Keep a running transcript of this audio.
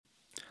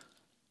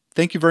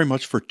Thank you very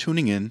much for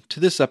tuning in to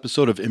this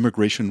episode of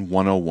Immigration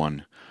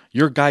 101,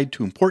 your guide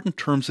to important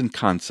terms and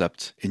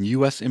concepts in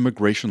U.S.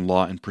 immigration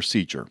law and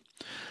procedure.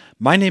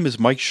 My name is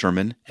Mike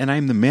Sherman, and I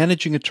am the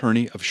managing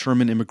attorney of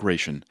Sherman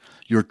Immigration,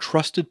 your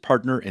trusted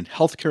partner in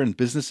healthcare and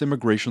business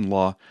immigration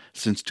law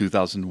since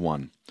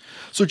 2001.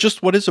 So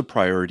just what is a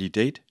priority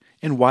date,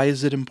 and why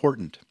is it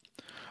important?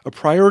 A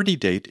priority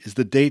date is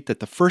the date that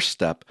the first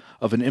step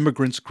of an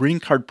immigrant's green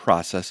card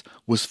process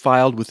was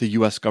filed with a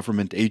U.S.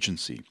 government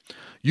agency,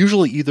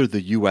 usually either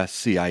the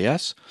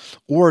USCIS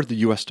or the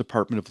U.S.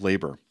 Department of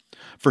Labor.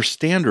 For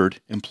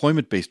standard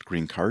employment-based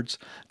green cards,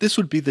 this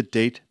would be the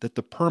date that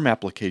the PERM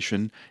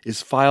application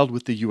is filed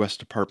with the U.S.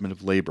 Department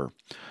of Labor.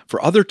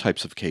 For other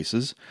types of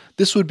cases,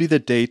 this would be the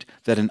date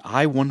that an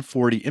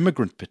I-140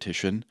 immigrant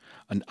petition,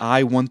 an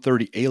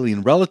I-130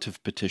 alien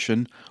relative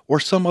petition, or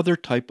some other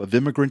type of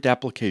immigrant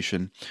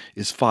application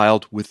is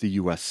filed with the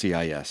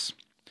USCIS.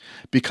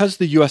 Because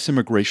the U.S.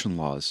 immigration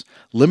laws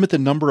limit the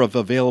number of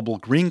available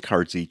green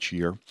cards each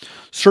year,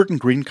 certain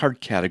green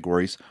card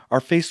categories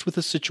are faced with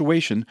a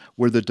situation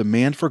where the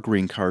demand for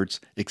green cards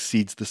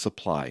exceeds the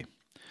supply.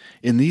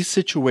 In these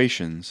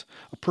situations,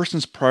 a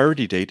person's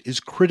priority date is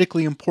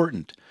critically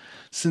important,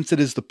 since it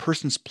is the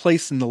person's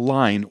place in the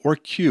line or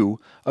queue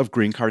of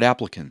green card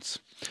applicants.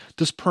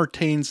 This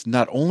pertains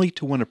not only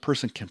to when a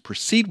person can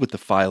proceed with the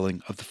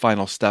filing of the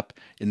final step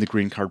in the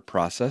green card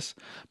process,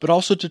 but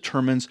also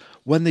determines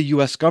when the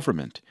U.S.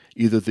 government,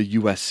 either the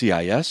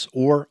USCIS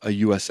or a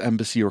U.S.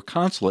 embassy or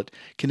consulate,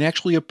 can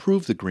actually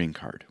approve the green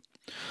card.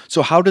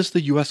 So how does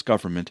the U.S.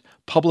 government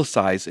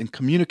publicize and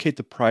communicate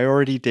the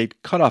priority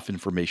date cutoff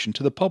information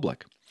to the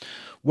public?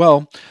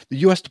 Well, the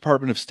U.S.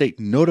 Department of State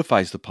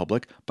notifies the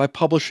public by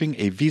publishing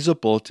a visa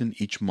bulletin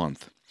each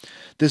month.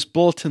 This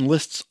bulletin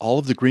lists all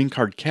of the green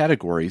card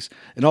categories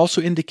and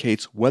also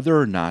indicates whether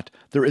or not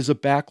there is a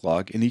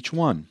backlog in each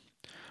one.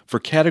 For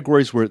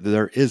categories where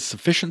there is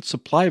sufficient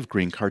supply of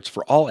green cards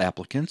for all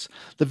applicants,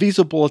 the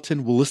visa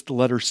bulletin will list the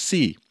letter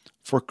C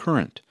for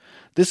current.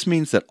 This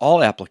means that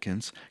all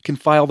applicants can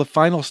file the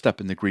final step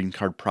in the green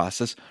card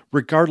process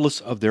regardless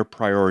of their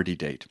priority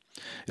date.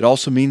 It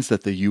also means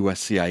that the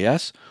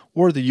USCIS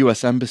or the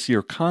U.S. embassy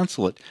or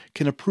consulate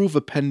can approve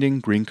a pending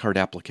green card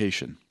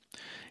application.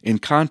 In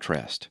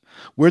contrast,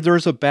 where there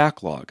is a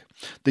backlog,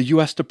 the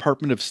U.S.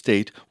 Department of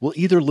State will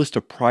either list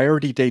a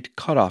priority date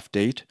cutoff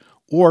date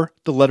or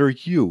the letter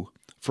U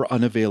for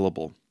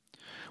unavailable.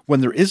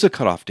 When there is a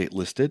cutoff date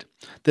listed,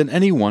 then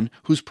anyone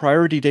whose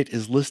priority date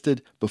is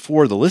listed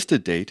before the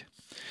listed date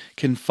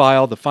can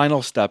file the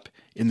final step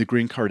in the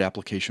green card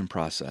application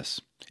process.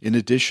 In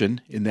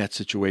addition, in that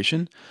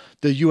situation,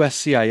 the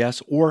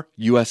USCIS or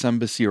U.S.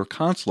 embassy or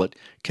consulate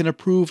can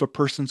approve a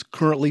person's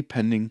currently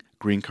pending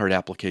green card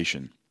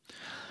application.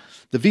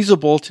 The visa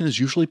bulletin is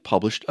usually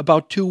published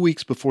about 2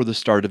 weeks before the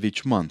start of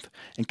each month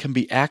and can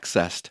be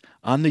accessed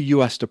on the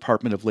U.S.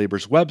 Department of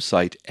Labor's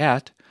website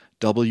at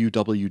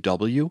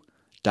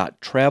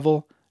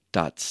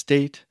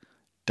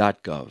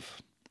www.travel.state.gov.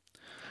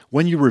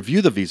 When you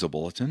review the visa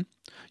bulletin,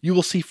 you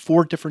will see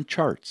 4 different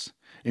charts,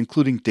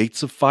 including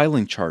dates of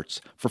filing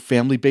charts for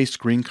family-based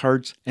green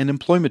cards and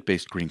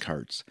employment-based green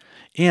cards,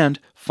 and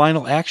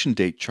final action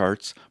date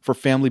charts for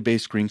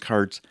family-based green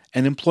cards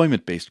and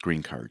employment-based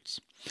green cards.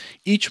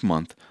 Each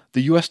month,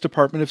 the U.S.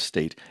 Department of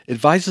State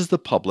advises the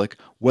public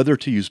whether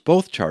to use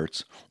both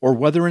charts or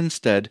whether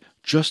instead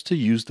just to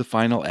use the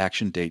final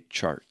action date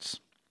charts.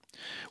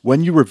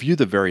 When you review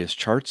the various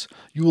charts,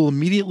 you will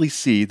immediately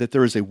see that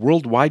there is a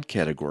worldwide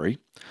category,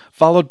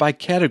 followed by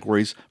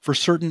categories for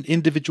certain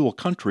individual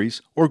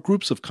countries or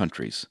groups of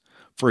countries.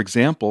 For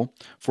example,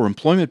 for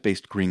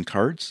employment-based green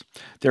cards,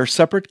 there are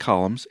separate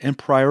columns and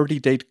priority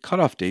date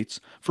cutoff dates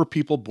for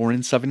people born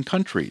in 7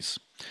 countries,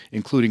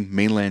 including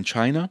mainland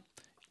China,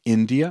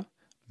 India,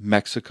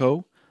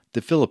 Mexico,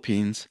 the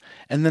Philippines,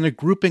 and then a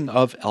grouping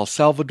of El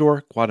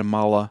Salvador,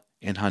 Guatemala,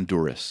 and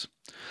Honduras.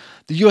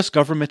 The U.S.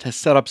 government has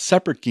set up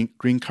separate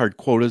green card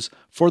quotas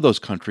for those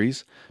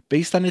countries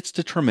based on its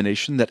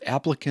determination that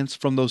applicants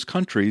from those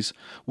countries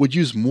would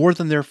use more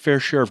than their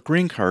fair share of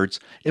green cards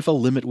if a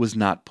limit was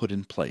not put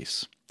in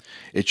place.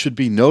 It should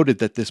be noted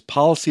that this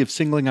policy of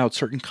singling out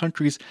certain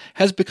countries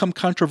has become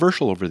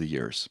controversial over the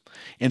years,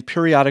 and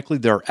periodically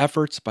there are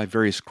efforts by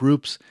various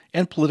groups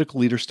and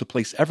political leaders to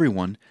place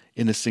everyone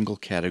in a single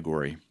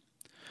category.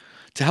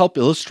 To help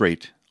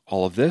illustrate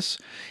all of this,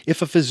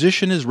 if a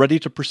physician is ready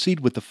to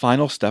proceed with the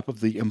final step of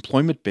the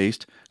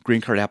employment-based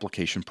green card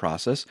application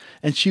process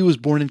and she was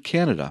born in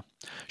Canada,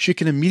 she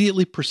can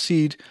immediately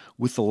proceed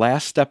with the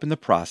last step in the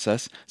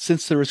process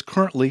since there is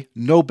currently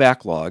no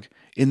backlog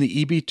in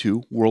the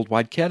EB2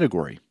 worldwide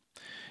category.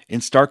 In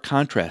stark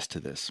contrast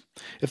to this,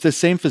 if the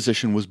same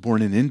physician was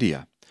born in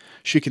India,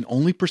 she can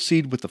only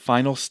proceed with the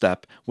final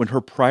step when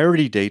her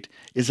priority date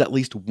is at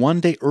least 1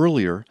 day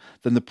earlier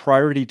than the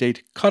priority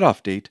date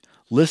cutoff date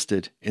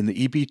listed in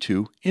the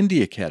EB2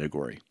 India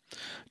category.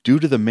 Due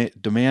to the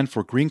demand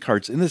for green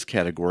cards in this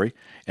category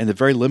and the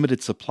very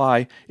limited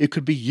supply, it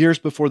could be years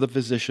before the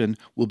physician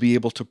will be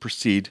able to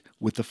proceed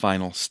with the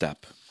final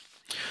step.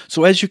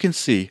 So as you can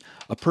see,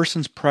 A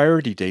person's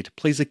priority date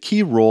plays a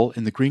key role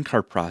in the green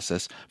card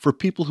process for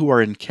people who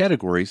are in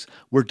categories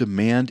where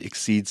demand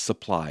exceeds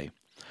supply.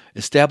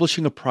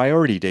 Establishing a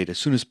priority date as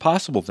soon as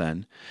possible,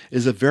 then,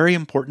 is a very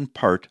important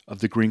part of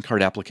the green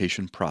card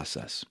application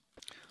process.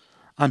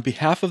 On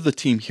behalf of the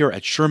team here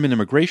at Sherman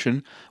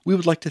Immigration, we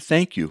would like to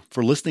thank you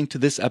for listening to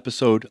this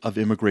episode of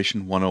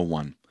Immigration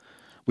 101.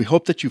 We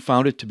hope that you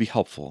found it to be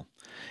helpful.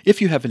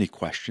 If you have any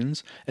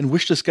questions and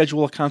wish to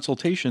schedule a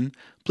consultation,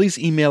 please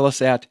email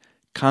us at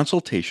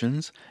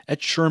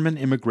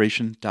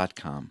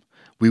consultations@shermanimmigration.com.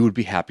 We would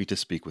be happy to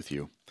speak with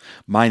you.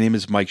 My name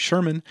is Mike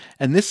Sherman,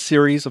 and this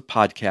series of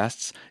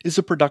podcasts is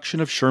a production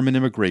of Sherman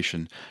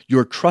Immigration,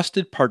 your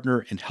trusted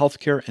partner in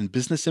healthcare and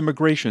business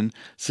immigration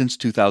since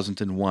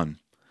 2001.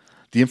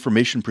 The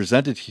information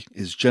presented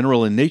is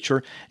general in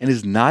nature and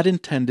is not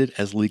intended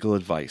as legal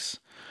advice.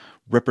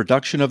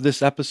 Reproduction of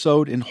this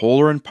episode, in whole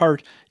or in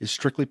part, is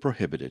strictly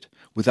prohibited,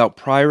 without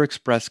prior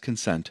express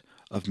consent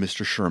of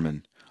Mr.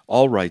 Sherman.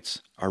 All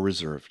rights are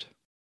reserved.